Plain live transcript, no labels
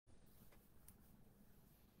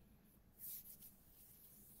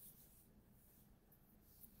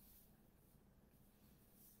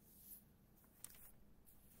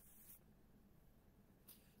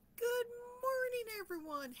morning,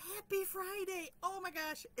 everyone. Happy Friday. Oh my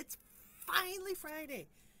gosh, it's finally Friday.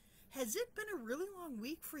 Has it been a really long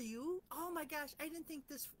week for you? Oh my gosh, I didn't think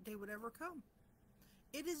this day would ever come.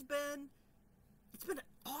 It's been an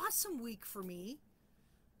awesome week for me,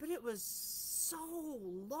 but it was so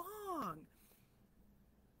long.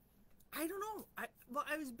 I don't know.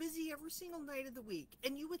 I was busy every single night of the week,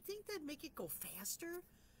 and you would think that'd make it go faster,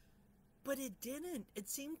 but it didn't. It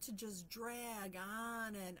seemed to just drag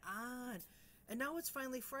on and on. And now it's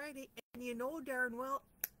finally Friday, and you know darn well,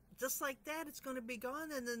 just like that, it's going to be gone.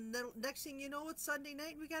 And then the next thing you know, it's Sunday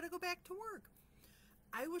night, and we got to go back to work.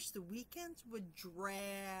 I wish the weekends would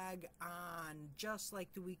drag on just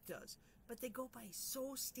like the week does, but they go by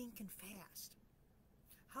so stinking fast.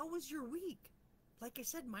 How was your week? Like I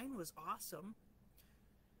said, mine was awesome.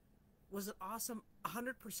 Was it awesome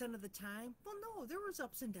 100% of the time? Well, no, there was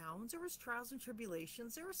ups and downs. There was trials and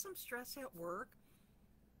tribulations. There was some stress at work.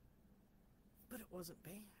 But it wasn't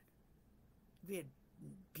bad. We had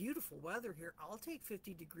beautiful weather here. I'll take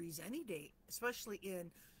 50 degrees any day, especially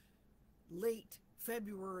in late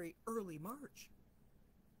February, early March.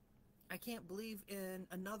 I can't believe in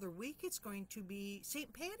another week it's going to be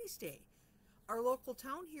St. Patty's Day. Our local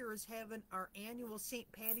town here is having our annual St.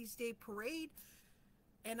 Patty's Day parade,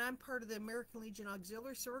 and I'm part of the American Legion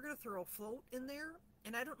Auxiliary, so we're going to throw a float in there.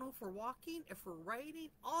 And I don't know if we're walking, if we're riding.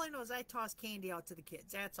 All I know is I toss candy out to the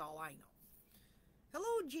kids. That's all I know.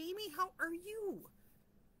 Hello, Jamie. How are you?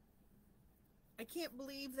 I can't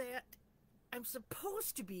believe that I'm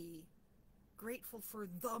supposed to be grateful for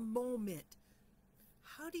the moment.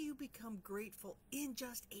 How do you become grateful in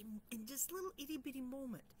just little itty bitty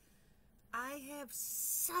moment? I have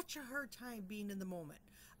such a hard time being in the moment.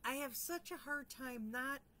 I have such a hard time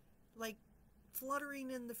not like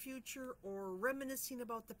fluttering in the future or reminiscing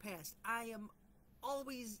about the past. I am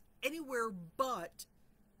always anywhere but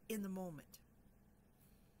in the moment.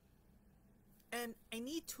 And I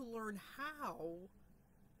need to learn how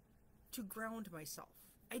to ground myself.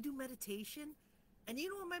 I do meditation, and you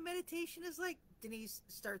know what my meditation is like? Denise,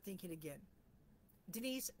 start thinking again.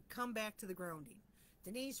 Denise, come back to the grounding.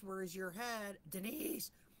 Denise, where's your head?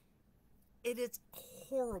 Denise, it is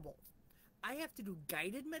horrible. I have to do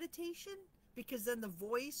guided meditation because then the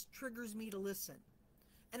voice triggers me to listen.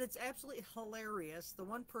 And it's absolutely hilarious. The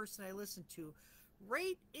one person I listen to,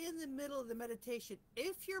 right in the middle of the meditation,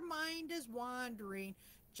 if your mind is wandering,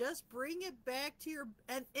 just bring it back to your,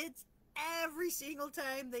 and it's every single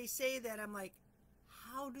time they say that, I'm like,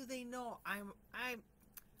 how do they know? I'm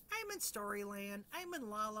in Storyland. I'm in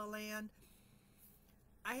La La Land.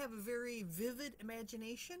 I have a very vivid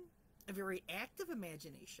imagination, a very active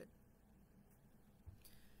imagination.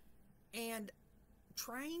 And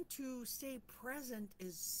trying to stay present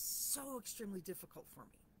is so extremely difficult for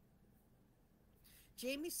me.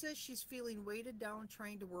 Jamie says she's feeling weighted down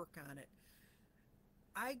trying to work on it.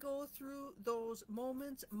 I go through those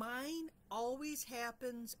moments. Mine always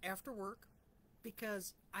happens after work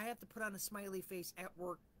because I have to put on a smiley face at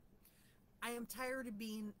work. I am tired of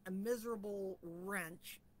being a miserable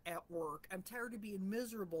wrench at work. I'm tired of being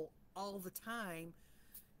miserable all the time.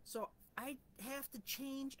 So I have to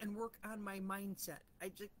change and work on my mindset. I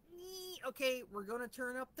just, okay, we're going to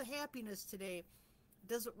turn up the happiness today.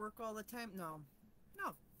 Does it work all the time? No.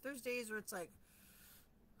 There's days where it's like,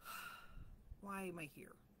 why am I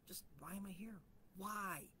here? Just, why am I here?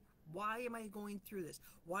 Why? Why am I going through this?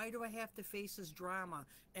 Why do I have to face this drama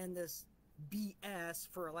and this BS,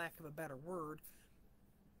 for a lack of a better word?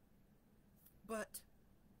 But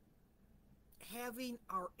having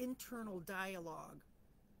our internal dialogue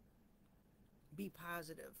be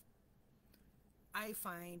positive, I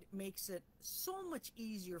find makes it so much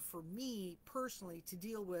easier for me personally to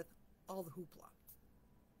deal with all the hoopla.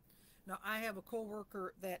 Now, I have a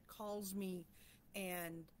coworker that calls me,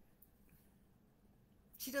 and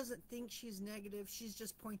she doesn't think she's negative. She's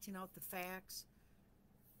just pointing out the facts.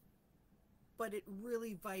 But it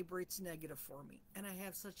really vibrates negative for me. And I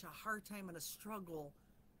have such a hard time and a struggle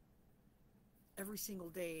every single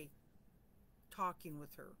day talking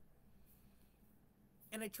with her.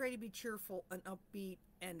 And I try to be cheerful and upbeat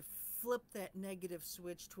and flip that negative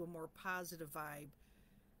switch to a more positive vibe.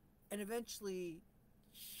 And eventually,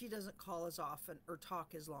 she doesn't call as often or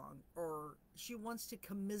talk as long, or she wants to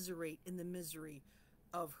commiserate in the misery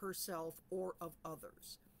of herself or of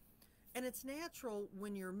others. And it's natural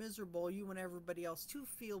when you're miserable, you and everybody else, to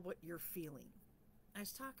feel what you're feeling. I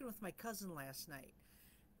was talking with my cousin last night,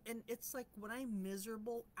 and it's like when I'm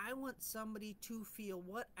miserable, I want somebody to feel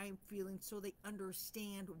what I'm feeling so they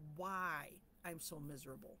understand why I'm so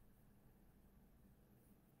miserable.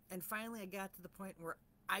 And finally, I got to the point where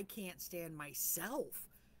I can't stand myself.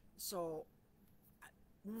 So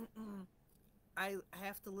Mm-mm. I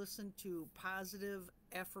have to listen to positive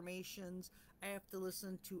affirmations. I have to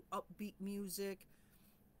listen to upbeat music.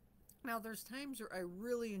 Now, there's times where I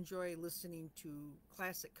really enjoy listening to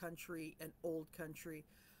classic country and old country,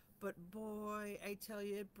 but boy, I tell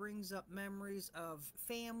you, it brings up memories of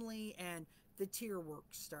family and the tear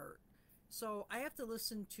works start. So I have to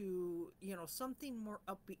listen to, something more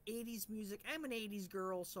upbeat 80s music. I'm an 80s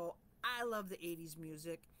girl, so I love the 80s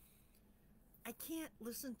music. I can't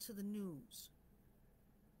listen to the news.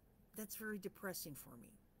 That's very depressing for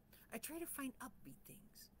me. I try to find upbeat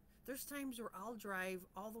things. There's times where I'll drive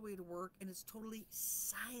all the way to work and it's totally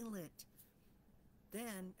silent.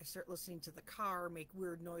 Then I start listening to the car make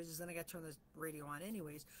weird noises. Then I got to turn the radio on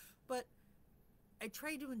anyways. But I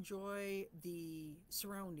try to enjoy the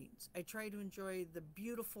surroundings. I try to enjoy the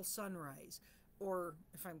beautiful sunrise. Or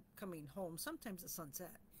if I'm coming home, sometimes the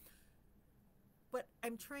sunset. But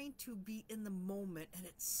I'm trying to be in the moment, and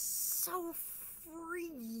it's so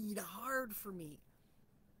freaking hard for me.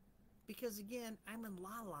 Because again, I'm in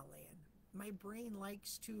la la land. My brain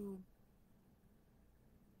likes to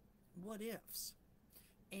what ifs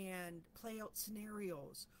and play out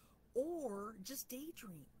scenarios or just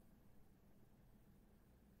daydream.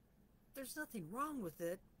 There's nothing wrong with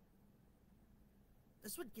it.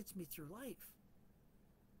 That's what gets me through life.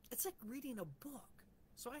 It's like reading a book.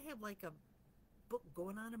 So I have like a book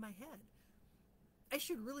going on in my head. I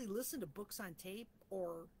should really listen to books on tape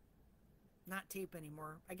or not tape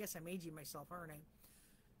anymore. I guess I'm aging myself, aren't I?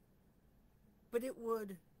 But it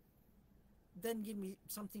would then give me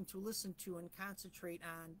something to listen to and concentrate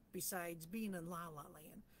on besides being in La La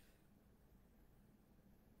Land.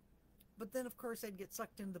 But then, of course, I'd get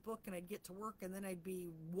sucked into the book and I'd get to work and then I'd be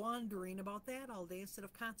wondering about that all day instead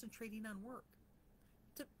of concentrating on work.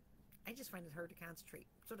 I just find it hard to concentrate.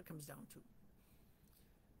 That's what it comes down to.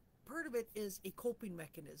 Part of it is a coping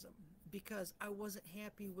mechanism because I wasn't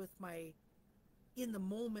happy with my in the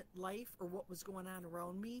moment life or what was going on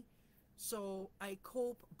around me. So I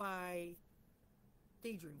cope by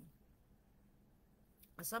daydreaming.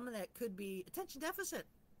 Some of that could be attention deficit.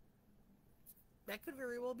 That could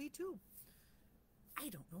very well be too. I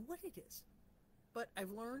don't know what it is. But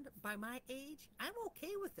I've learned by my age, I'm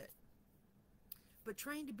okay with it. But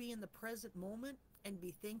trying to be in the present moment and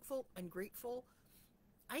be thankful and grateful,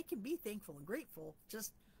 I can be thankful and grateful,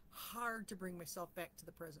 just hard to bring myself back to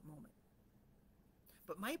the present moment.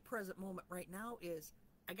 But my present moment right now is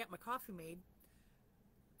I got my coffee made.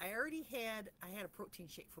 I had a protein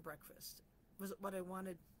shake for breakfast. Was it what I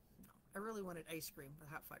wanted? No. I really wanted ice cream with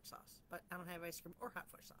hot fudge sauce, but I don't have ice cream or hot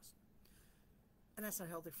fudge sauce. And that's not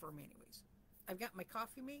healthy for me anyways. I've got my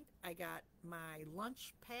coffee made. I got my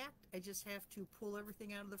lunch packed. I just have to pull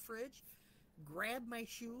everything out of the fridge, grab my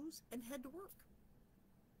shoes, and head to work.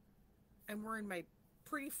 I'm wearing my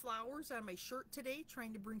pretty flowers on my shirt today,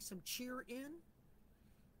 trying to bring some cheer in.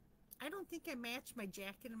 I don't think I match my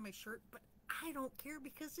jacket and my shirt, but I don't care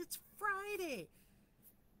because it's Friday.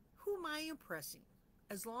 Who am I impressing?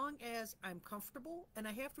 As long as I'm comfortable, and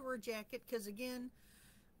I have to wear a jacket because, again,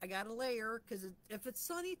 I got a layer because if it's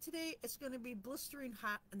sunny today, it's going to be blistering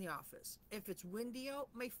hot in the office. If it's windy out,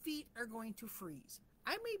 my feet are going to freeze.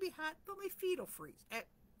 I may be hot, but my feet will freeze. At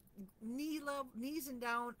knees and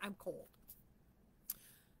down, I'm cold.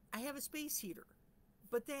 I have a space heater,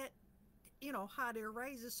 but that, hot air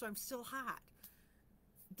rises, so I'm still hot.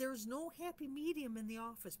 There's no happy medium in the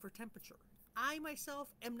office for temperature. I myself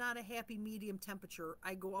am not a happy medium temperature.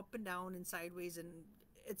 I go up and down and sideways, and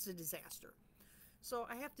it's a disaster. So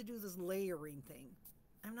I have to do this layering thing.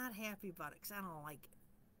 I'm not happy about it because I don't like it.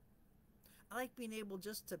 I like being able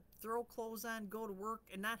just to throw clothes on, go to work,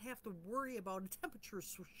 and not have to worry about a temperature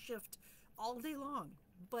shift all day long.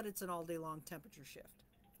 But it's an all day long temperature shift.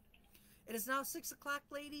 It is now 6 o'clock,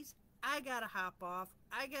 ladies. I gotta hop off.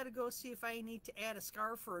 I gotta go see if I need to add a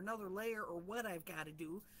scarf or another layer or what I've got to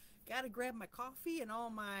do. Gotta grab my coffee and all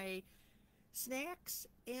my snacks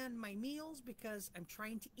and my meals because I'm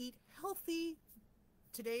trying to eat healthy.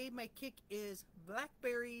 Today my kick is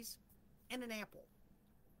blackberries and an apple.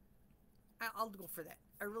 I'll go for that.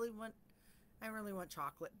 I really want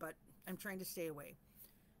chocolate, but I'm trying to stay away.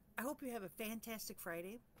 I hope you have a fantastic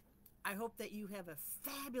Friday. I hope that you have a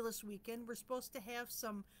fabulous weekend. We're supposed to have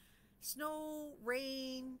some snow,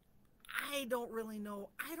 rain. I don't really know.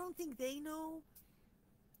 I don't think they know.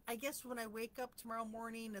 I guess when I wake up tomorrow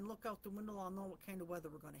morning and look out the window, I'll know what kind of weather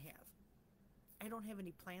we're going to have. I don't have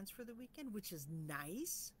any plans for the weekend, which is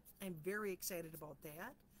nice. I'm very excited about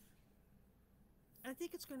that. I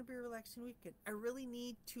think it's going to be a relaxing weekend. I really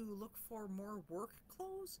need to look for more work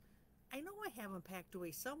clothes. I know I have them packed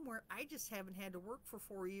away somewhere. I just haven't had to work for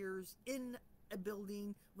 4 years in a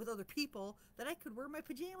building with other people that I could wear my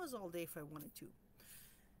pajamas all day if I wanted to.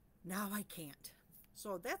 Now I can't.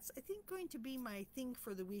 So that's, I think, going to be my thing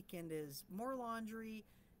for the weekend is more laundry,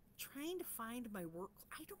 trying to find my work.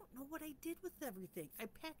 I don't know what I did with everything. I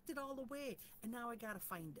packed it all away and now I got to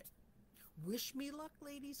find it. Wish me luck,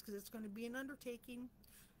 ladies, because it's going to be an undertaking.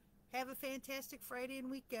 Have a fantastic Friday and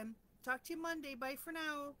weekend. Talk to you Monday. Bye for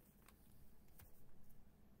now.